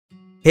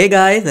Hey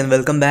guys, and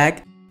welcome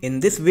back. In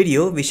this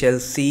video we shall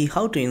see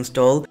how to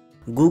install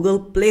Google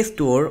Play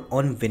Store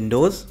on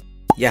Windows.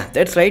 Yeah,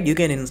 that's right, you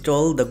can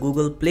install the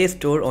Google Play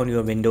Store on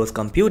your Windows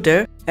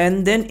computer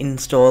and then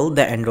install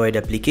the Android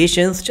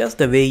applications just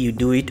the way you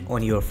do it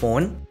on your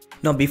phone.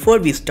 Now before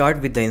we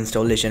start with the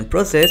installation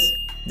process,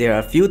 there are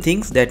a few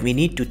things that we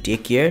need to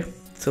take care.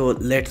 So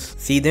let's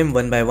see them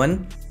one by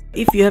one.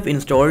 If you have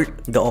installed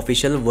the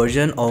official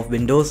version of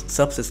Windows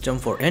Subsystem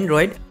for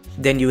Android,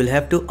 then you will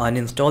have to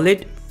uninstall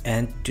it.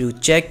 And to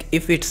check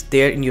if it's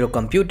there in your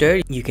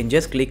computer, you can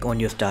just click on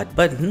your start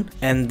button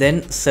and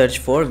then search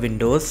for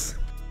Windows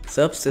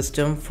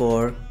Subsystem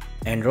for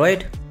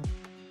Android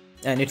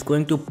and it's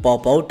going to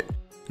pop out.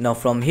 Now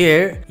from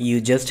here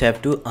you just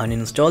have to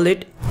uninstall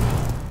it,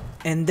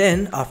 and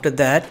then after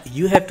that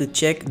you have to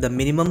check the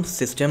minimum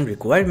system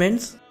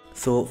requirements.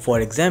 So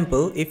for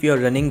example, if you are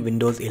running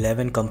Windows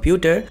 11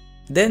 computer,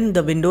 then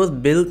the Windows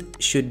build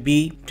should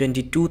be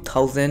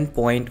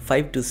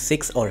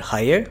 22,000.526 or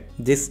higher.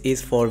 This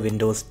is for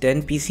Windows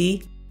 10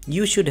 PC.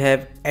 You should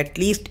have at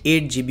least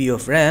 8 GB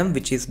of RAM,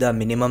 which is the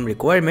minimum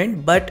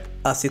requirement, but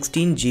a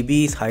 16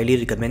 GB is highly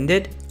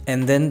recommended.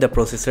 And then the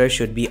processor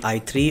should be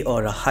i3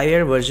 or a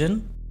higher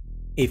version.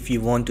 If you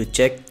want to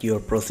check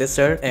your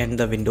processor and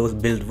the Windows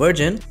build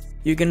version,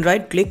 you can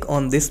right click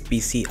on this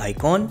PC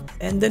icon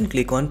and then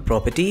click on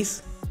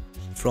Properties.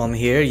 From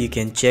here you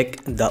can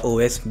check the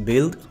OS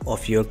build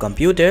of your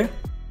computer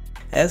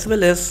as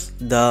well as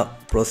the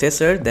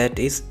processor that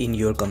is in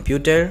your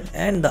computer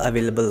and the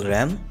available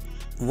RAM.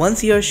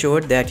 Once you are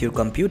sure that your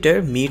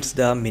computer meets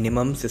the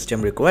minimum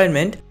system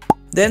requirement,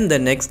 then the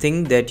next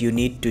thing that you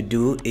need to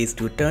do is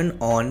to turn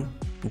on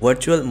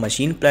virtual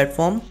machine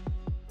platform.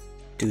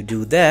 To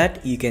do that,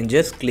 you can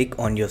just click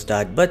on your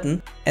start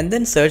button and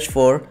then search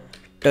for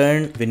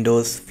turn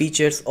Windows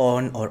features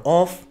on or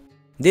off.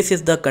 This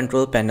is the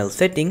control panel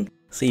setting.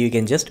 So you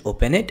can just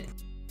open it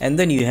and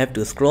then you have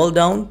to scroll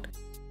down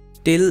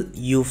till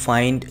you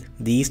find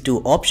these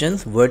two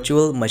options,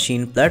 virtual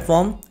machine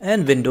platform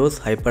and Windows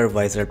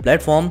hypervisor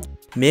platform.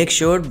 Make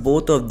sure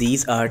both of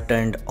these are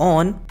turned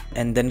on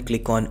and then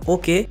click on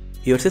OK.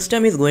 Your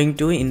system is going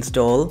to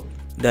install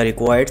the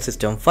required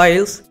system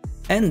files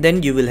and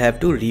then you will have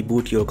to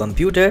reboot your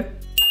computer.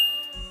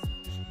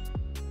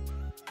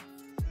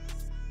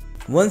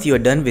 Once you are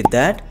done with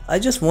that, I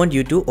just want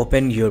you to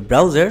open your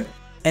browser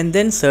and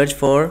then search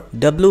for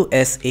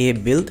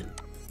WSA Build.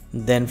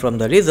 Then from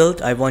the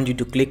result, I want you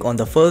to click on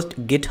the first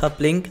GitHub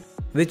link,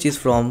 which is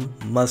from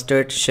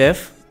Mustard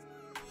Chef.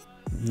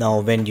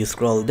 Now when you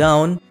scroll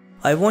down,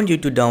 I want you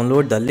to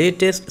download the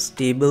latest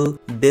stable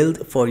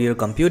build for your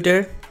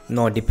computer.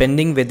 Now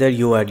depending whether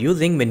you are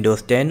using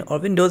Windows 10 or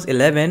Windows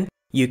 11,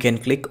 you can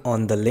click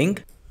on the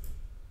link.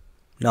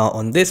 Now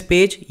on this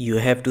page, you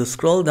have to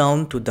scroll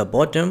down to the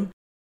bottom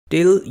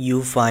till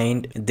you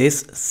find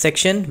this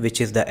section, which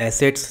is the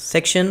assets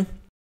section.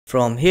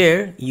 From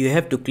here you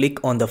have to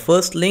click on the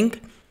first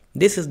link.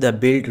 This is the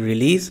build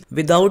release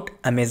without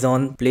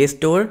Amazon Play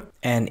Store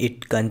and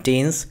it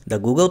contains the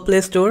Google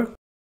Play Store.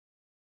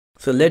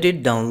 So let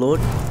it download.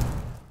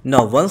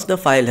 Now once the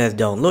file has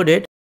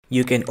downloaded,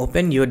 you can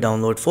open your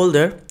download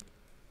folder.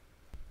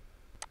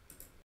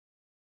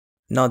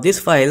 Now this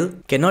file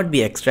cannot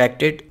be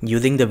extracted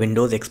using the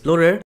Windows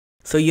Explorer.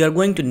 So you are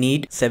going to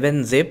need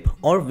 7-zip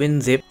or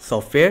Winzip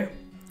software,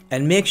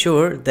 and make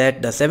sure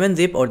that the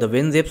 7-zip or the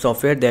Winzip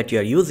software that you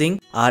are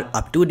using are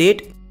up to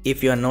date.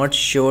 If you are not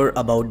sure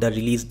about the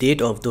release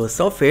date of those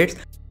softwares,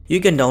 you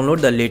can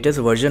download the latest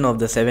version of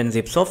the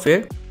 7-zip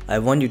software. I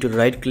want you to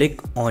right click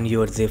on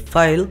your zip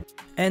file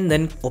and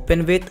then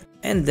open with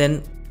and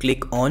then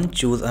click on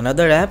choose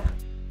another app.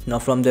 Now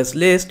from this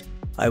list,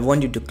 I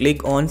want you to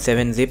click on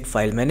 7-zip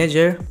file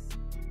manager.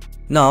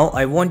 Now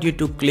I want you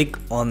to click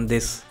on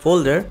this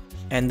folder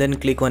and then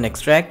click on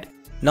extract.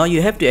 Now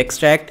you have to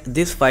extract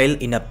this file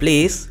in a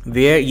place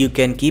where you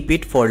can keep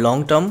it for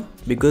long term,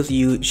 because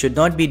you should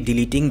not be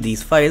deleting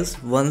these files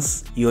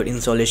once your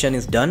installation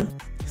is done.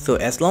 So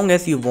as long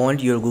as you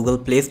want your Google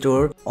Play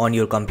Store on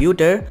your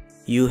computer,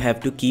 you have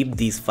to keep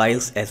these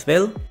files as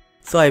well.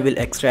 So I will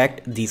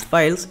extract these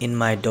files in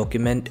my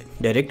document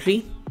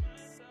directory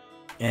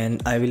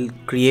and I will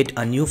create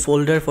a new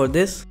folder for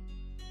this.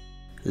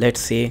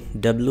 Let's say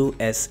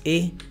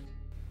WSA.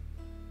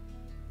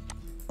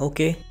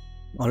 OK.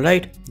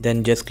 Alright,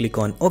 then just click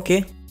on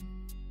OK.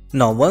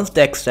 Now once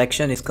the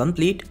extraction is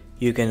complete,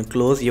 you can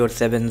close your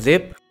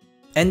 7-zip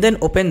and then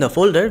open the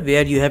folder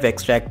where you have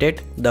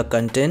extracted the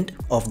content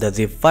of the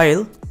zip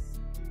file.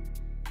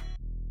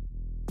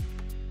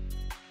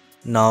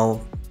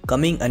 Now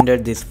coming under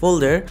this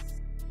folder,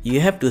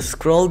 you have to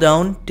scroll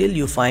down till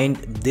you find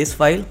this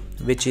file,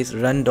 which is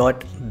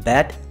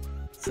Run.bat.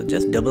 So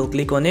just double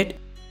click on it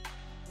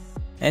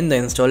and the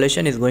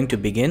installation is going to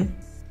begin.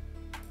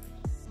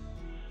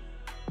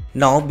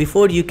 Now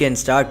before you can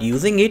start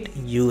using it,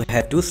 you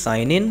have to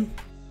sign in.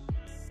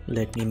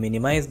 Let me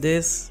minimize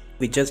this.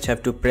 We just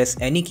have to press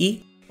any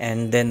key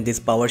and then this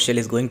PowerShell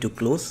is going to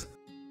close.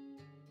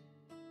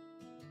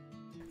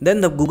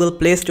 Then the Google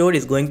Play Store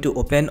is going to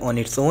open on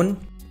its own.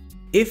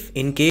 If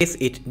in case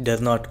it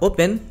does not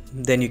open,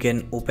 then you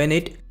can open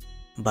it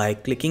by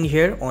clicking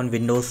here on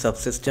Windows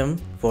Subsystem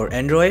for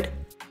Android.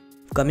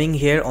 Coming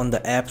here on the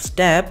apps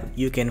tab,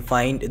 you can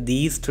find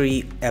these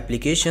 3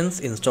 applications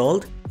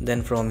installed.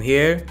 Then from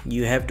here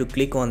you have to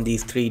click on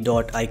these 3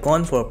 dot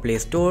icon for Play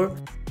Store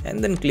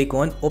and then click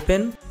on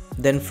open.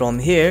 Then from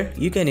here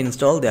you can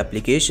install the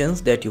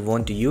applications that you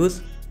want to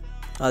use.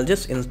 I'll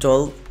just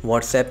install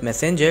WhatsApp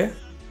Messenger,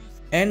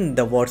 and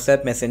the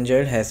WhatsApp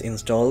Messenger has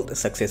installed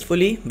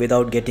successfully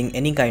without getting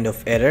any kind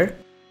of error.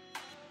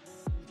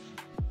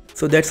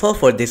 So that's all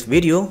for this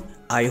video.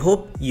 I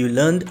hope you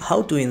learned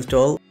how to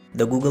install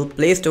the Google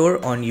Play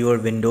Store on your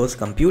Windows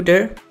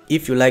computer.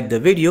 If you liked the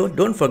video,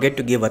 don't forget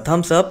to give a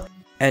thumbs up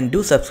and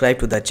do subscribe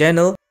to the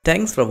channel.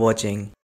 Thanks for watching.